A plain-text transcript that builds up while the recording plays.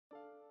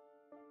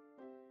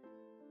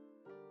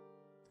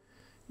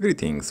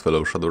Greetings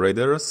fellow Shadow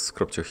Raiders,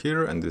 Kropcio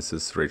here, and this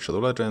is Raid Shadow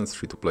Legends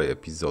free-to-play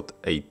episode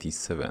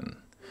 87.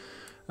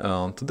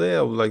 Today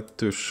I would like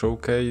to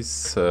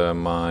showcase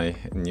my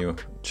new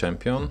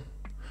champion.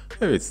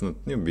 Maybe it's not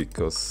new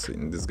because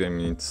in this game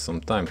you need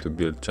some time to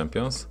build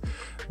champions,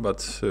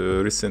 but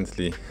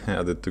recently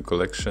added to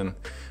collection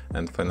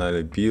and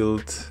finally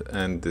built,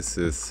 and this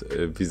is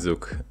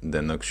Vizug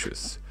the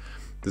Noxious.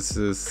 This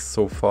is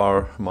so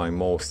far my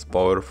most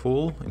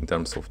powerful in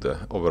terms of the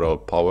overall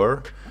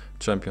power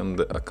champion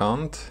the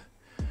account.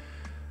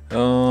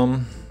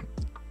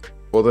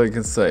 What I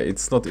can say,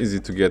 it's not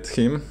easy to get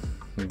him,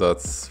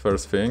 that's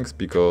first things,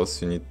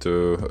 because you need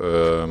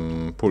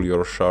to pull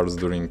your shards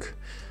during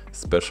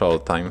special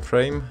time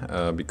frame,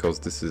 because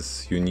this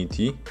is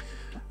Unity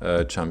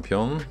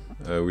champion,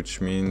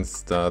 which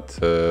means that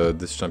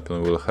this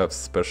champion will have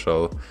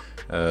special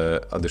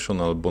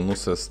additional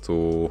bonuses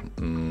to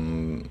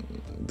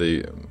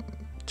the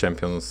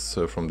champions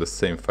from the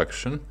same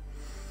faction.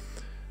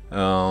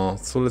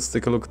 So let's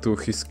take a look to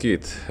his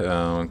kit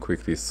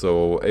quickly.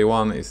 So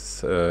A1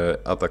 is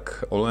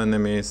attack all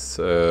enemies,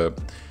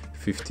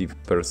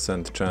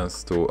 50%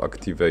 chance to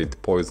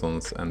activate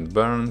poisons and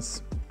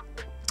burns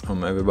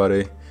on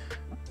everybody.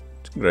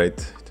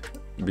 Great,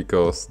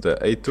 because the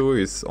A2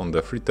 is on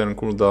the free turn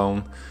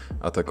cooldown,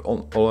 attack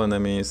on all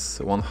enemies,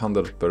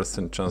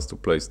 100% chance to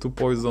place 2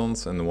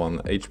 poisons and 1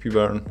 HP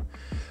burn.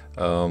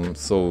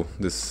 So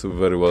this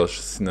very well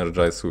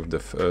synergizes with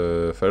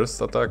the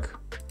first attack.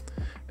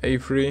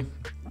 A3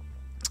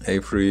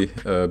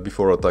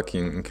 before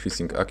attacking,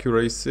 increasing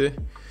accuracy,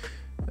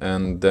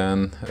 and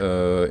then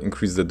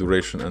increase the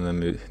duration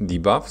enemy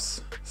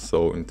debuffs,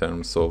 so in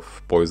terms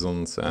of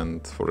poisons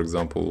and, for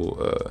example,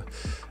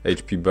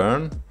 HP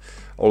burn.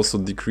 Also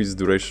decrease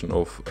duration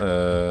of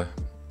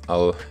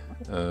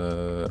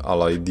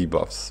ally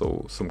debuffs,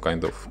 so some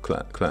kind of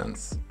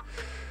cleanse.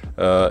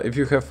 If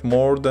you have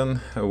more than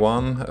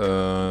one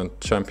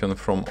champion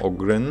from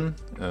Ogryn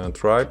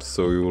tribe,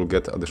 so you will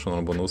get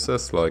additional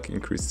bonuses like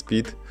increased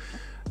speed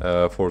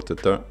for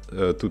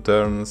 2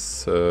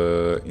 turns,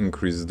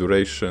 increase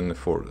duration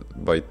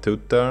by 2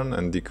 turns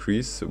and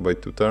decrease by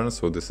 2 turns,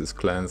 so this is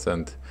cleanse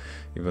and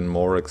even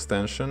more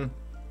extension.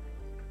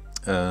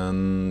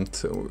 And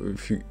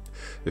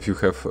if you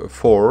have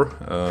 4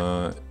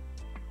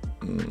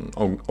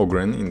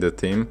 Ogryn in the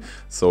team,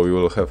 so you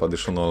will have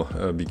additional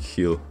big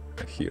heal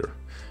here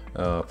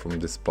from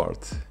this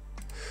part.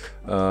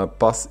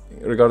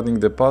 Regarding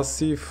the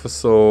passive,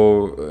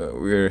 so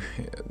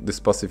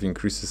this passive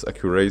increases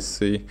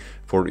accuracy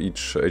for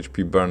each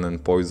HP burn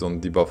and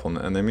poison debuff on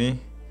enemy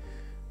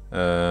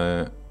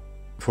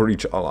for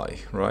each ally,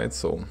 right?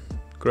 So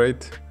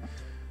great.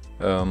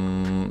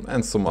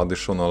 And some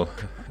additional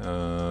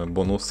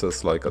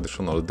bonuses like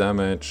additional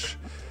damage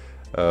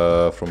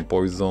from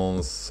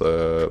poisons,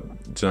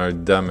 general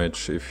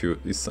damage if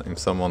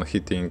someone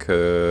hitting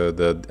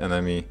the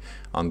enemy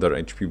under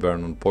HP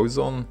burn on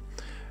poison,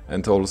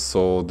 and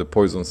also the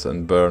poisons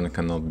and burn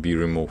cannot be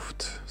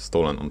removed,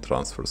 stolen on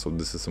transfer, so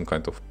this is some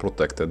kind of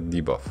protected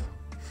debuff,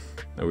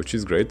 which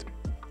is great.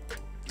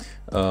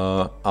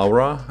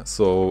 Aura,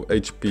 so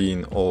HP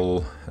in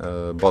all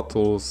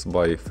battles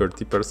by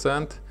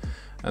 30%,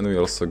 and we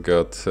also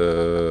got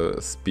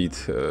speed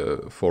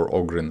for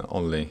Ogryn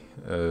only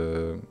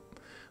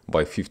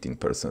by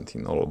 15%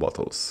 in all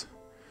battles.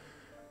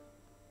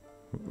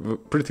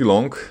 Pretty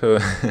long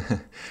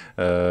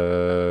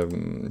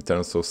in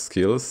terms of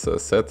skills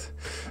set.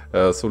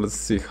 So let's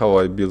see how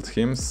I built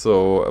him.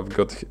 So I've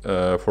got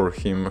for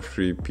him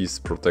 3 piece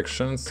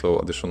protection, so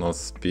additional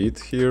speed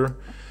here,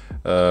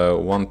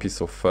 1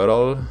 piece of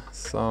feral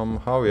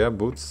somehow, yeah,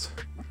 boots.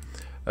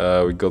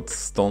 We got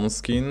stone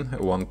skin,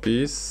 1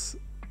 piece,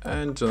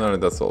 and generally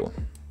that's all.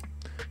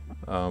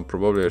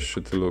 Probably I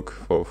should look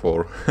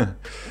for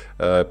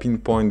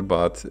pinpoint,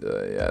 but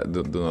yeah,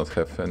 do not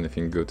have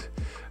anything good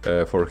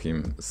for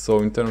him. So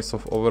in terms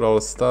of overall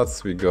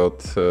stats, we got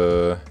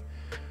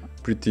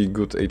pretty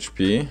good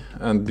HP,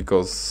 and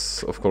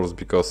because of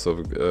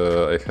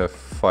I have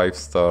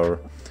 5-star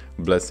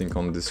blessing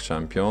on this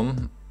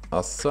champion.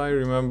 As I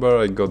remember,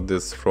 I got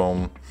this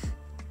from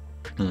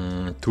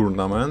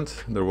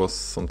tournament. There was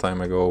some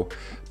time ago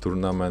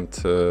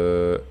tournament,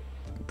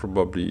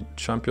 probably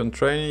champion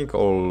training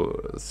or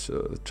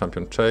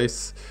champion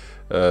chase.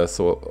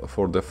 So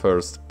for the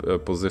first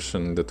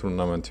position in the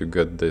tournament you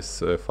get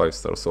this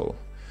 5-star soul.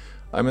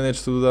 I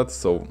managed to do that,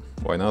 so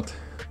why not?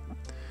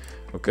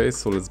 Okay,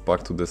 so let's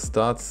back to the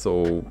stats.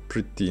 So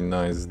pretty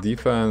nice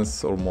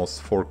defense,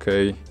 almost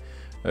 4k,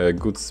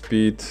 good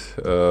speed,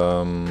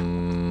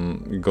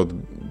 we got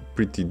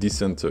pretty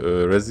decent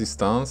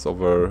resistance,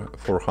 over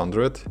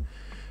 400,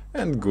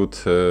 and good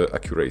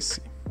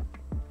accuracy.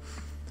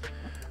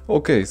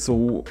 Okay,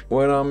 so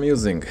where I'm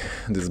using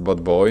this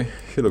bad boy,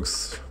 he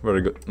looks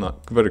very good,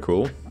 very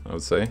cool, I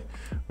would say,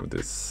 with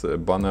this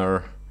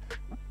banner.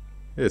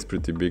 It's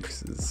pretty big,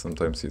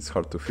 sometimes it's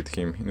hard to fit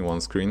him in one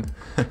screen.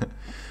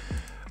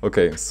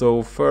 Okay,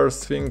 so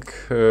first thing,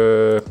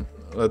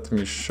 let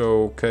me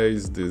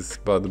showcase this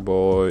bad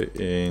boy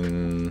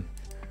in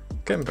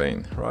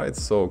campaign, right?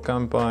 So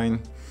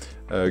campaign,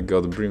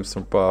 got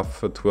Brimstone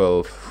Path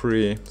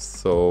 12-3,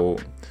 so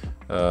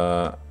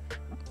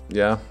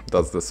yeah,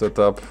 that's the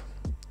setup.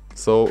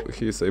 So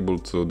he's able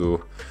to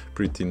do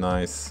pretty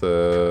nice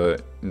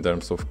in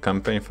terms of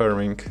campaign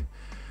farming.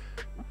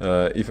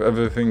 If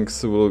everything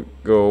will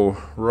go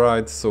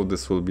right, so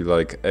this will be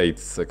like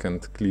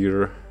 8-second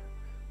clear.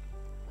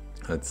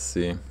 Let's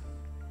see.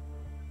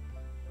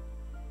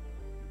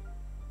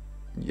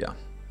 Yeah,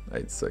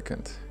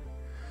 8-second.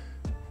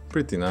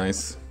 Pretty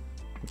nice.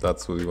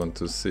 That's what we want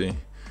to see.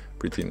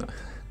 Pretty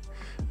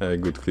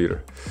good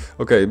clear.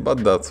 Okay,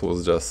 but that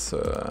was just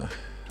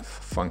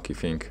funky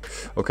thing.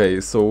 Okay,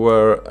 so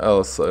where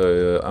else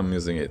I'm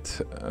using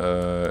it?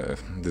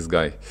 This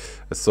guy.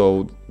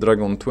 So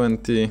Dragon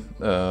 20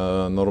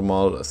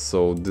 normal.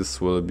 So this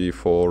will be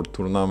for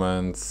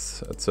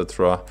tournaments,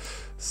 etc.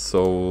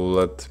 So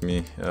let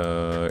me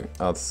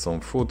add some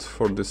food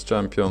for this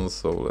champion.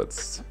 So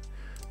let's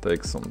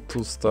take some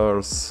 2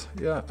 stars.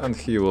 Yeah, and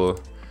he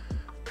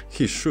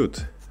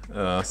should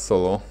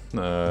solo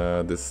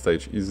this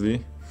stage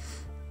easily.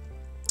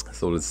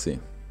 So let's see.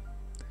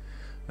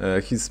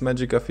 His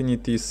magic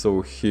affinity,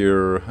 so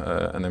here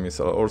enemies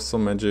are also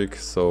magic,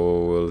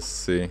 so we'll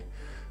see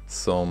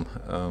some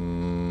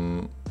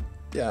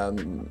yeah,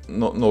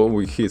 no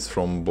weak hits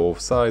from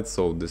both sides,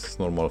 so this is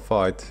normal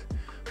fight,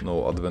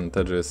 no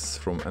advantages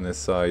from any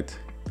side.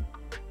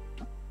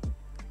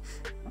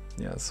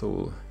 Yeah,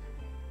 so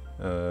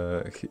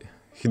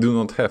he do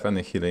not have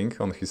any healing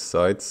on his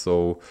side,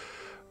 so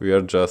we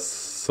are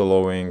just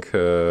soloing,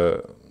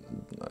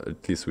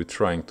 at least we're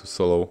trying to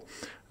solo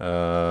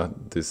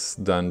this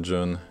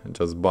dungeon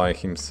just by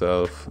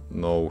himself,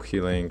 no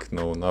healing,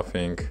 no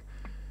nothing.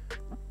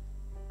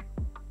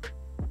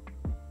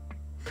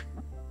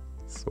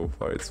 So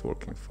far it's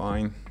working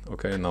fine.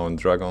 Okay, now in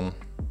Dragon.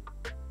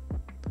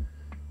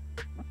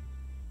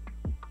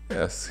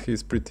 Yes,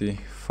 he's pretty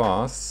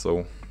fast,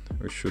 so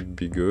we should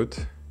be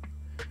good.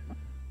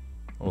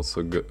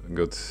 Also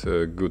got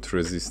good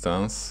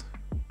resistance.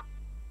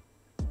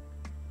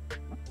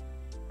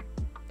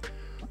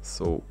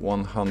 So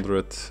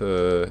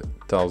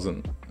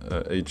 100,000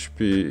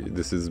 HP,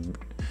 this is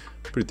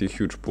pretty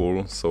huge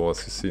pool, so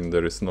as you see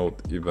there is not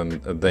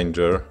even a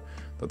danger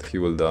that he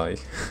will die,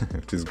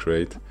 which is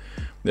great.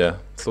 Yeah,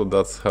 so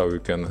that's how you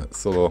can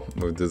solo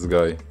with this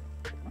guy.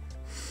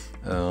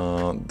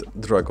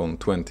 Dragon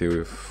 20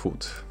 with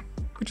food,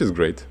 which is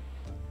great.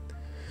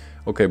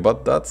 Okay,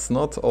 but that's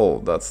not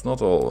all,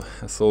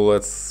 So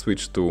let's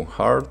switch to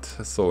hard.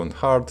 So in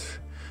hard,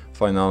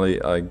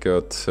 finally I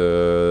got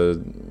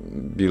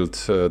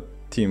built a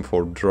team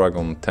for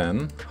Dragon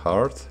 10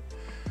 hard.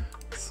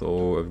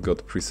 So I've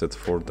got preset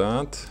for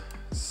that.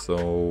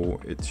 So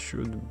it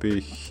should be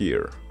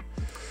here.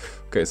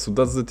 Okay, so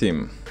that's the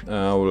team.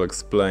 I will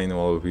explain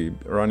while we're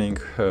running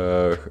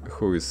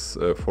who is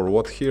for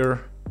what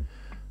here.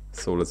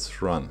 So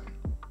let's run.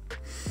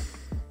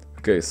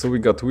 Okay, so we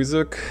got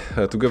Vizug.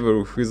 Together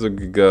with Vizug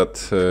we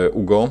got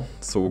Ugo.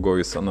 So Ugo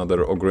is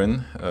another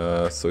Ogryn.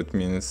 So it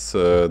means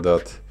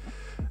that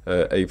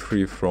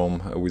A3 from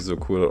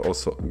Vizug will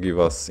also give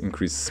us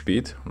increased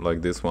speed,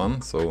 like this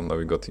one. So now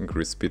we got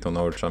increased speed on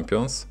our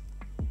champions.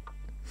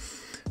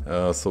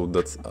 So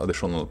that's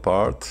additional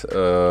part.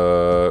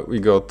 We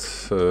got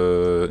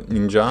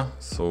Ninja.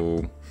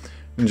 So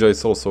Ninja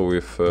is also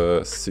with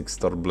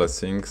 6-star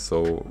blessing.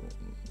 So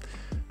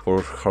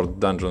for hard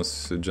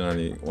dungeons, you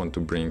generally want to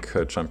bring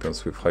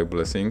champions with high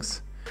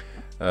blessings,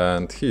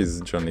 and he is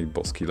generally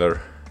boss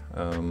killer.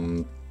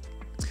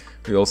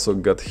 We also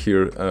got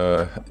here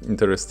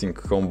interesting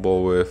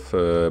combo with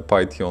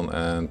Python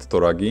and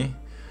Toragi.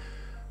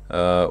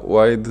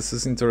 Why this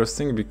is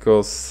interesting?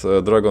 Because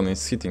Dragon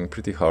is hitting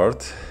pretty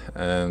hard,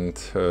 and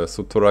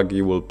so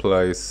Toragi will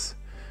place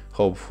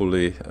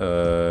hopefully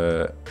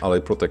ally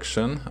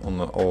protection on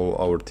all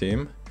our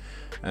team.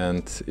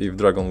 And if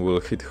Dragon will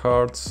hit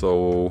hard,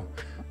 so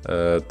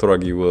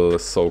Toragi will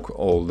soak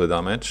all the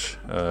damage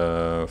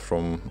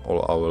from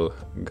all our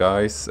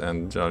guys,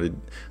 and generally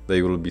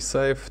they will be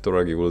safe,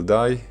 Toragi will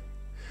die,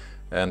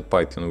 and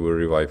Python will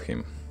revive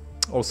him.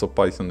 Also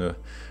Python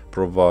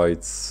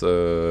provides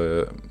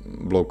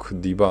block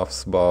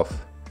debuffs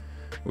buff,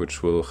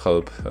 which will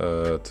help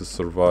to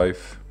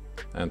survive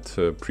and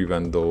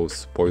prevent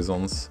those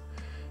poisons,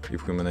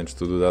 if we manage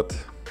to do that,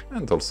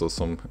 and also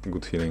some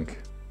good healing.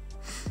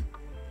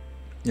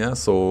 Yeah,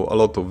 so a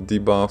lot of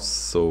debuffs,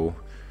 so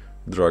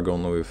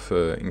Dragon with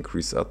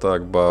increased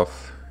attack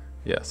buff.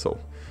 Yeah, so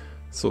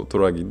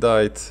Toragi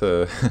died,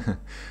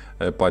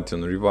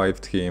 Python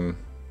revived him,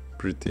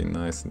 pretty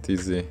nice and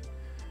easy.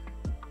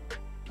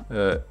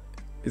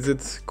 Is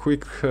it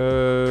quick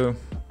run?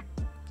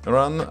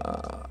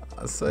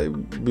 I say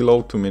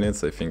below 2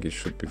 minutes, I think it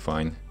should be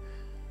fine.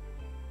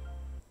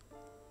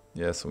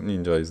 Yeah, so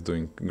Ninja is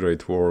doing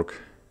great work.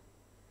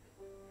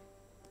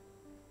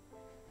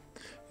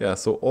 yeah,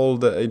 so all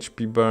the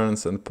HP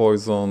burns and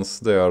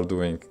poisons, they are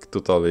doing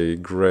totally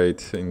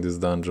great in this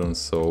dungeon.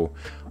 So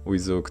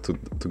Vizug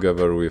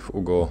together with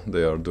Ugo,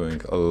 they are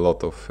doing a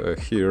lot of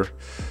here.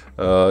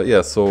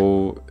 Yeah,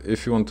 so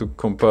if you want to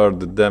compare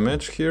the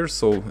damage here,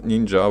 so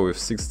Ninja with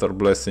 6-star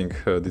blessing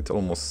did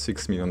almost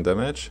 6 million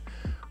damage.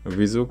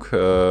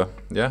 Vizug,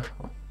 yeah,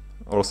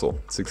 also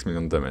 6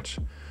 million damage.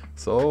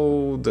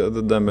 So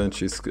the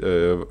damage is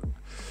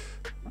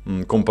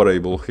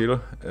comparable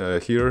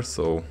here,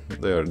 so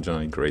they are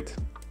generally great.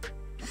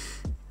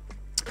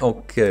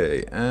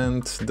 Okay,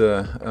 and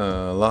the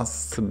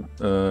last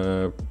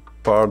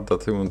part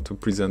that I want to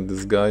present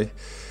this guy,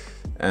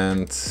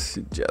 and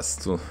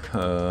just to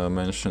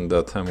mention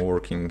that I'm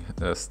working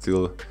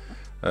still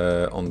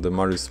on the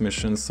Marius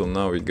mission. So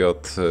now we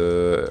got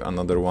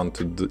another one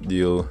to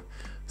deal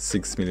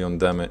 6 million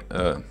damage,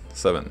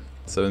 7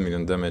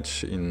 million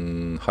damage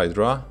in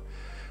Hydra.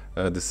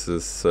 This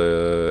is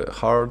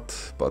hard,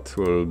 but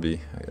will be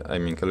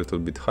aiming a little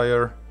bit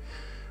higher.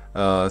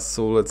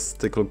 So let's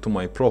take a look to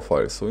my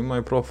profile. So in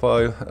my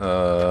profile,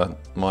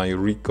 my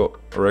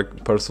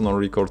personal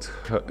record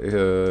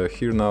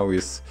here now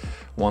is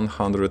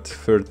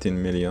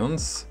 113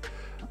 millions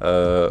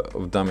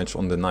of damage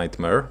on the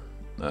Nightmare,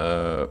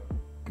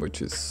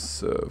 which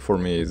is for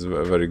me is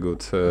a very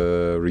good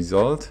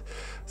result.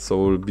 So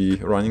we'll be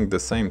running the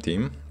same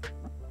team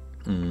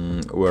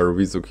where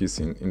Vizug is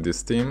in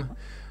this team,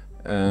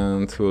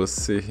 and we'll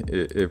see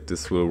if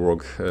this will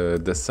work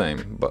the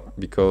same. But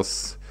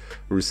because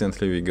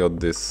recently we got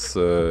this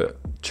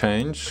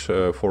change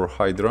for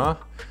Hydra,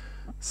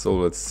 so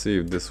let's see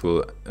if this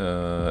will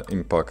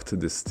impact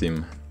this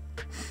team.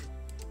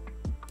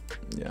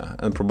 Yeah,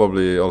 and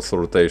probably also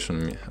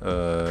rotation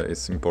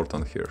is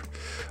important here.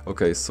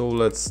 Okay, so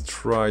let's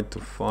try to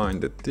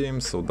find the team.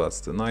 So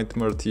that's the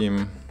Nightmare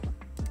team.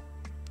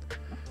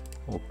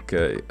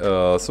 Okay,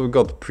 so we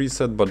got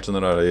preset, but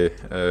generally,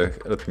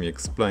 let me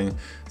explain.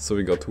 So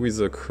we got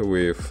Vizug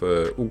with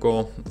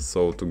Ugo,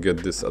 so to get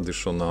this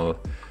additional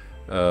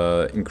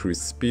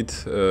increased speed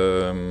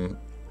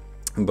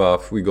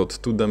buff, we got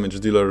 2 damage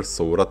dealers,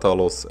 so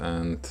Ratalos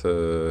and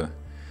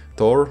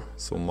Thor,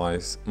 so my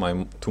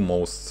 2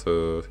 most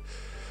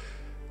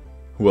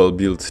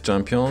well-built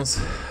champions.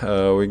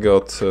 We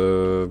got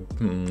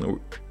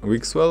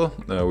Wixwell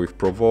with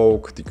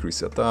Provoke,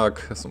 decrease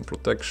attack, some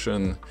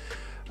protection,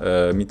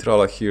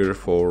 Mitrala here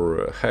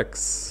for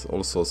Hex,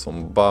 also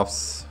some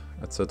buffs,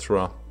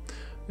 etc.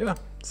 Yeah,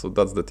 so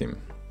that's the team.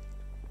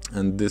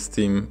 And this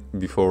team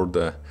before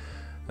the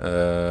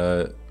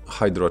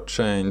Hydra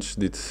change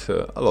did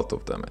a lot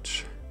of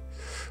damage.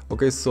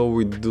 Okay, so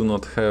we do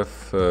not have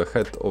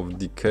Head of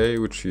Decay,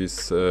 which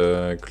is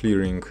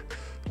clearing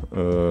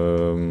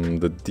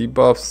the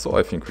debuffs, so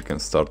I think we can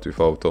start with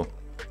auto.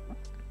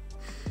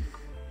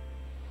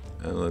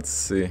 And let's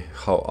see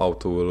how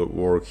auto will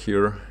work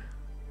here.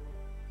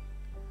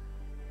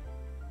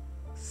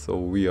 So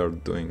we are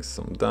doing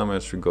some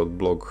damage, we got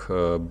block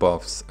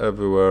buffs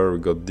everywhere, we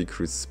got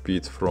decreased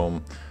speed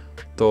from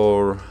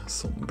Thor,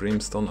 some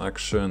brimstone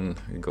action,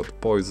 we got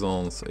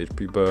poisons,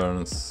 HP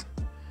burns,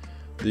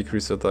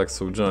 decreased attack,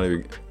 so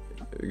generally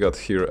we got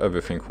here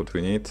everything what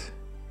we need.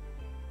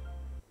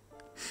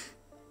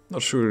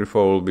 Not sure if I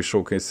will be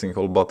showcasing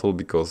all battle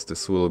because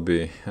this will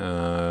be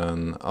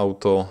an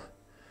auto,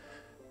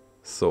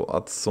 so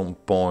at some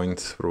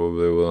point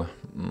probably we'll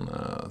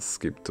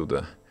skip to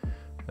the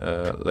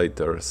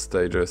later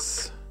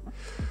stages.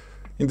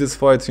 In this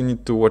fight you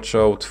need to watch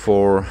out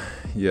for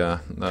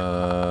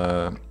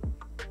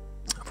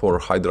for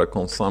Hydra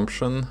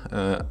consumption,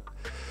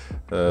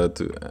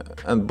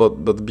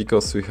 but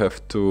because we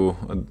have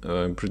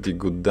 2 pretty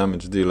good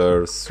damage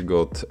dealers, we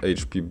got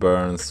HP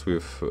burns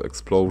with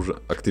explosion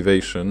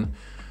activation,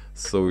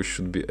 so we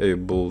should be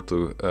able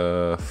to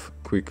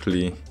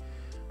quickly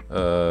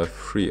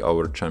free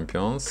our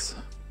champions.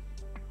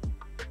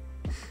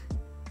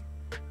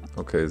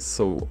 Okay,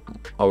 so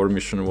our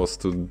mission was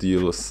to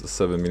deal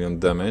 7 million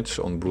damage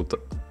on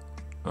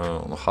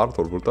hard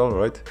or brutal,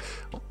 right?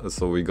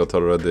 So we got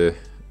already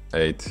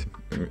 8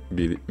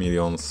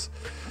 millions.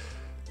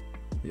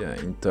 Yeah,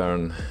 in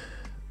turn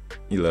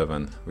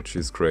 11, which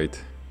is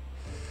great.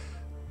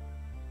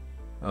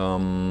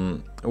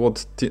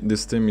 What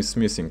this team is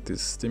missing?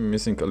 This team is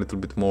missing a little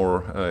bit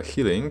more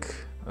healing.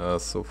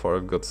 So far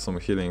I've got some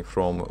healing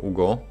from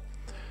Ugo.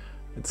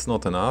 It's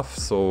not enough,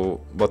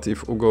 so but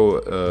if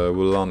Ugo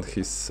will land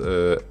his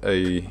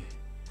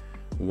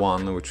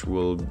A1, which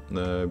will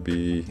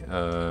be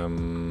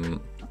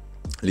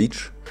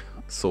Leech,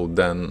 so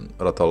then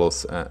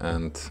Ratalos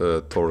and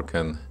Thor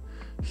can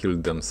heal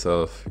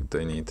themselves if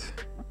they need,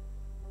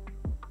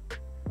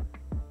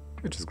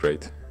 which is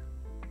great.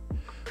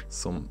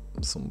 Some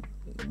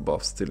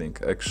buff stealing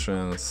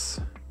actions.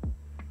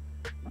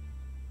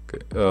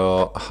 Okay,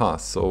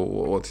 so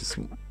what is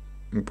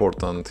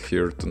important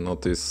here to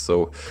notice,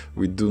 so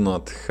we do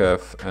not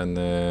have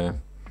any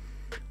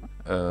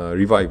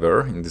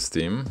reviver in this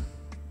team,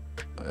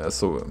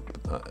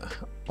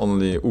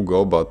 only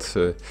Ugo, but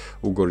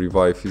Ugo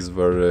revive is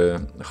very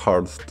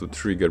hard to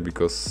trigger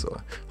because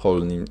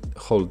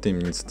whole team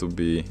needs to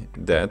be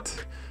dead,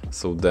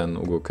 so then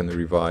Ugo can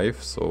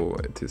revive, so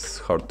it is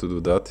hard to do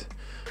that,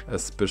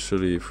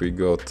 especially if we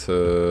got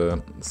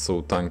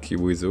so tanky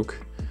Vizug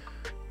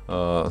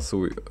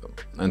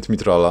and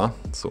Mitrala,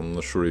 so I'm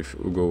not sure if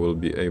Ugo will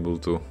be able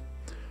to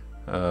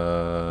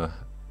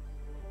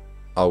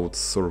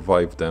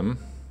out-survive them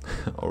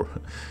or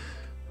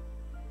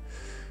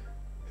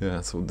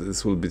yeah, so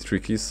this will be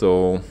tricky,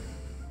 so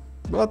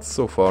but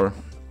so far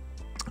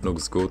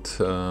looks good.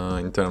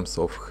 In terms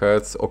of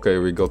heads, okay,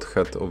 we got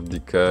head of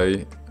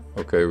decay,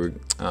 okay, we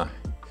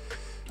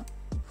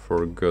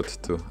forgot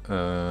to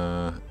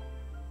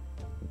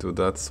do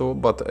that, so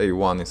but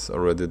A1 is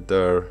already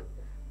there,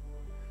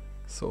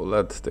 so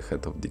let the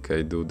head of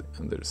decay do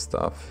their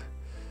stuff.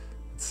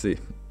 Let's see.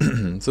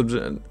 So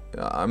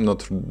I'm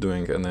not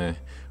doing any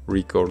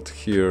record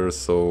here,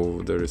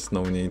 so there is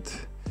no need.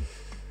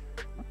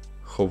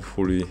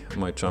 Hopefully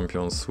my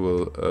champions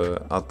will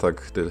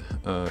attack the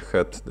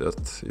head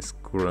that is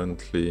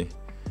currently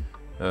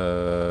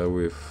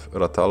with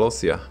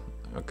Ratalos. Yeah,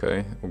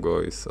 okay, Ugo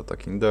is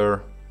attacking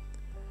there.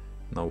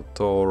 Now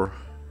Thor.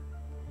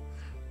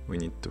 We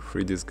need to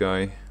free this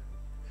guy.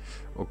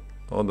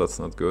 Oh, that's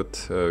not good.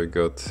 We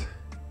got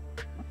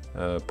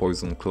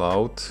Poison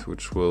Cloud,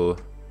 which will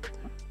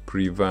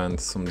prevent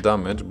some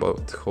damage,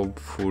 but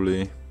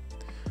hopefully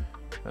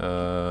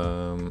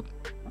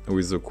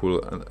Vizug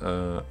will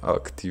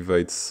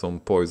activate some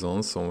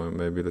poison, so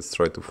maybe let's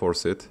try to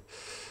force it.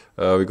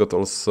 We got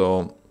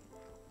also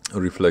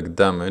reflect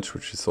damage,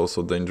 which is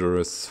also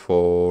dangerous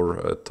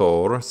for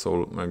Thor,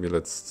 so maybe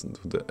let's do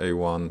the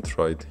A1,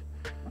 try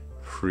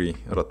free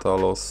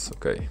Ratalos.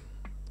 Okay,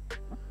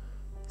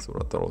 so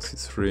Ratalos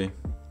is free.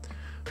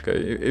 Okay,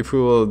 if we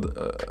will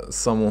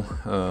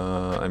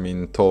I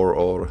mean Thor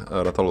or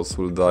Ratalos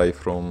will die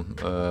from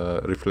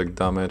reflect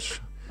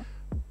damage.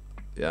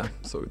 Yeah,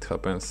 so it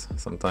happens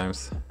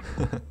sometimes.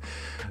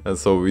 And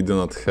so we do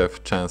not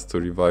have chance to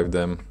revive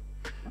them.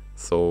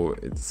 So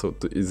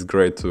it's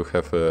great to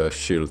have a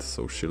shield,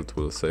 so shield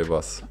will save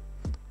us.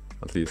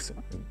 At least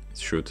it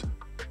should.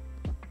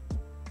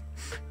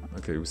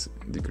 Okay, we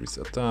decrease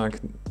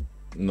attack,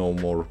 no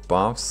more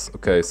buffs.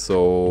 Okay,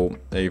 so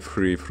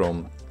A3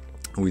 from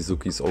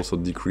Vizug is also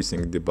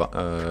decreasing the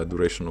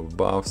duration of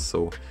buffs,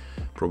 so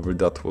probably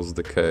that was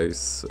the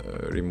case,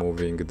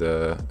 removing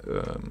the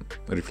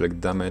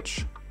reflect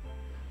damage,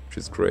 which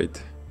is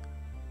great.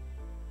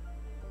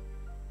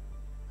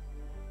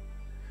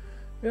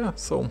 Yeah,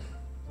 so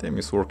team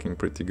is working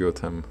pretty good.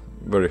 I'm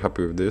very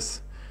happy with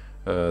this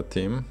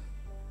team.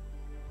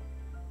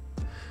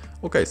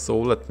 Okay, so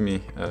let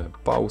me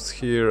pause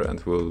here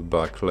and we'll be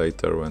back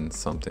later when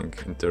something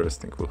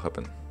interesting will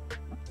happen.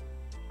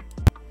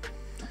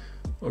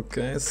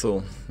 Okay,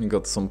 so we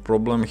got some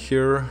problem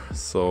here.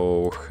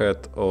 So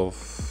head of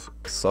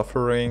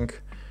suffering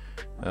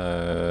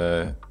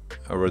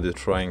already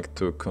trying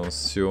to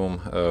consume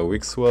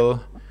Wixwell,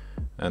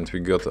 and we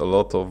got a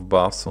lot of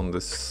buffs on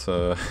this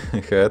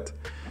head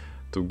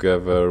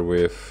together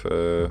with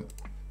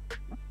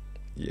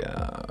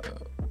yeah,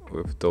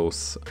 with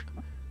those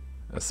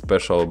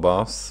special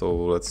buffs. So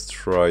let's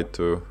try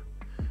to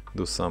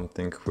do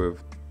something with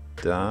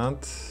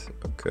that.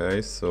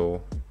 Okay,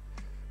 so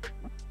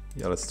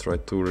yeah, let's try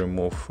to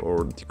remove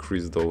or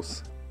decrease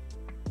those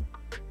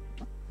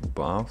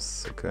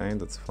buffs. Okay,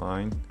 that's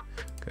fine.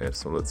 Okay,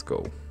 so let's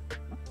go.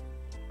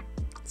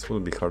 It will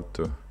be hard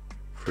to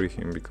free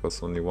him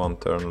because only one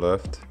turn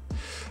left.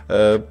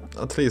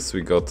 At least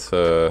we got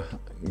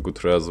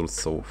good results,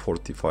 so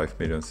 45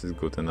 millions is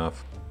good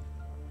enough.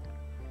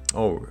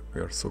 Oh,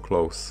 we are so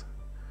close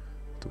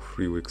to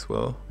 3 weeks.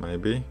 Well,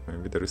 maybe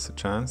there is a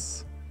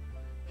chance.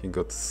 He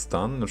got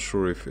stun. Not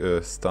sure if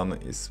stun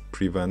is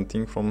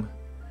preventing from.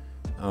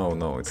 Oh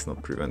no, it's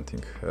not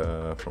preventing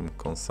from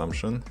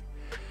consumption.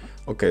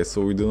 Okay,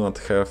 so we do not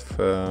have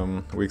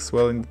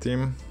Wixwell in the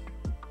team.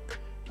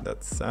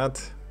 That's sad.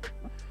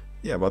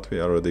 Yeah, but we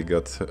already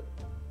got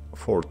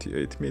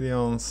 48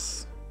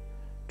 millions,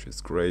 which is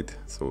great.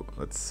 So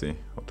let's see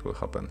what will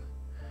happen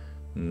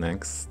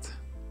next.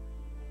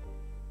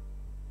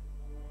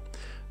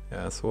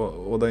 Yeah, so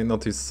what I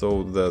noticed,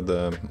 so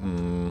the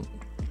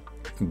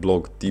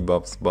block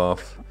debuffs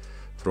buff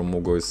from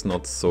Ugo is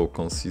not so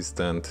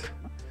consistent.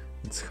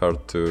 It's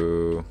hard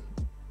to,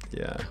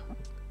 yeah,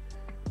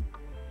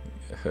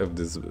 have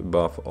this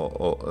buff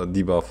or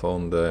debuff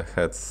on the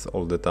heads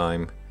all the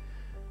time,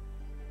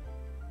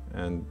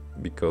 and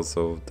because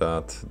of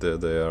that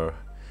they are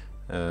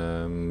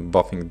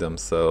buffing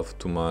themselves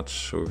too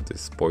much with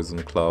this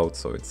poison cloud,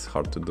 so it's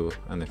hard to do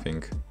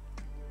anything.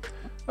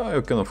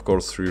 You can of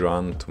course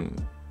rerun to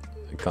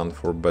account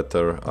for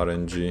better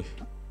RNG,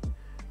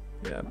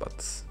 yeah,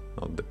 but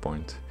not the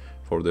point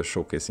for the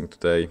showcasing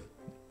today.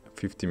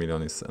 50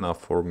 million is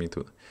enough for me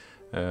to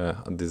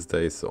at this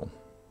day, so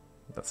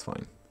that's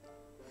fine.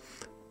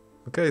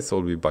 Okay, so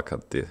we'll be back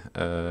at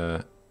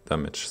the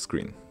damage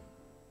screen.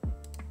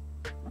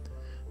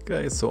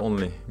 Okay, so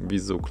only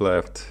Vizug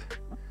left,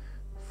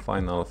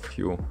 final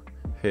few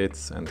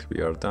hits and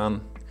we are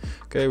done.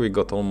 Okay, we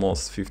got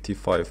almost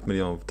 55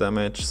 million of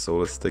damage, so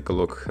let's take a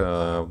look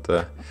at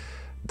the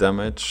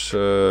damage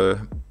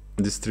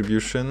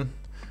distribution.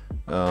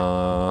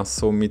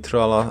 So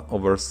Mitrala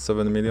over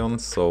 7 million,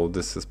 so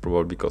this is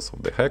probably because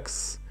of the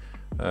hex.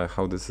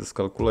 How this is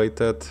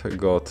calculated,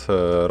 got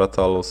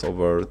Rathalos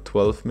over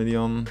 12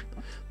 million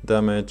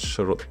damage,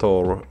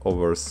 Thor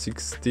over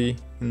 16,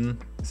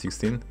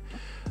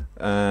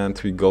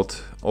 and we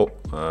got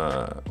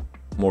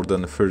more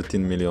than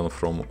 13 million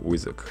from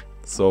Vizug.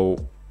 So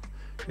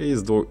he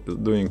is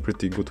doing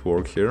pretty good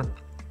work here.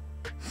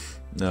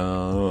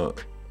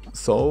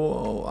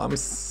 So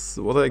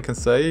what I can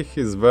say,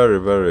 he's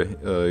very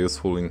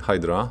useful in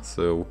Hydra.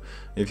 So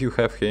if you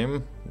have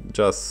him,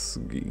 just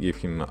give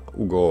him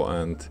Ugo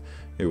and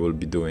he will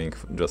be doing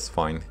just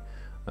fine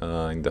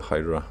in the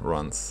Hydra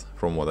runs,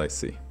 from what I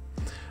see.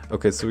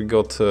 Okay, so we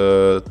got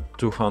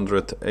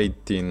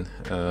 218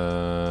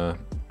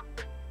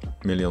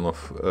 million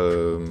of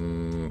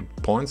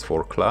points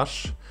for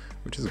Clash,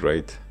 which is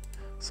great.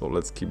 So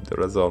let's keep the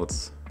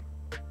results.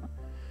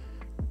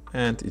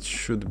 And it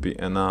should be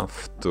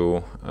enough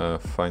to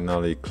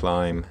finally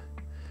climb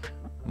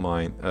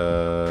my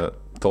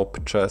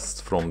top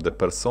chest from the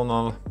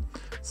personal.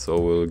 So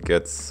we'll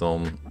get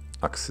some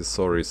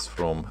accessories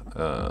from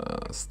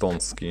stone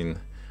skin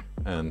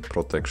and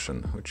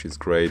protection, which is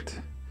great.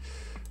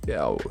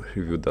 Yeah, I'll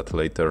review that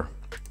later.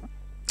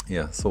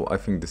 Yeah, so I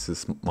think this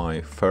is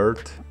my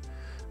third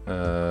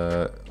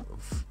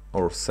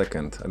or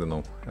second, I don't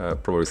know,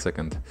 probably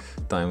second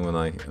time when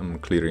I am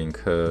clearing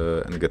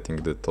and getting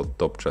the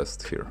top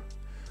chest here,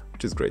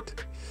 which is great.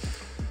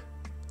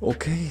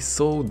 Okay,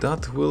 so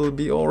that will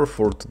be all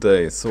for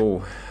today.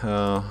 So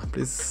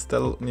please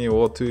tell me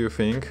what do you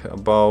think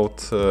about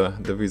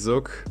the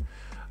Vizug.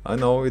 I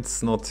know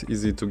it's not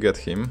easy to get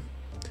him,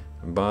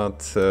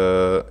 but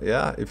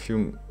yeah, if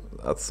you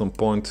at some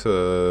point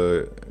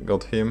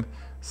got him,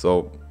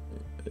 so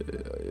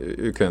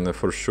you can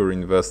for sure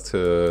invest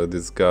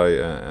this guy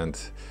and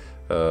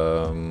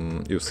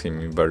use him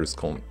in various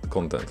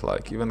content,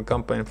 like even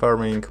campaign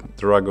farming,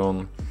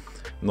 dragon,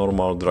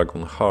 normal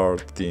dragon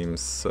hard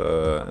teams,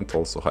 and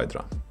also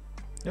Hydra.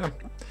 Yeah,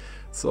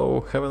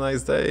 so have a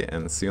nice day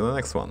and see you on the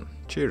next one.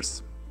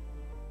 Cheers!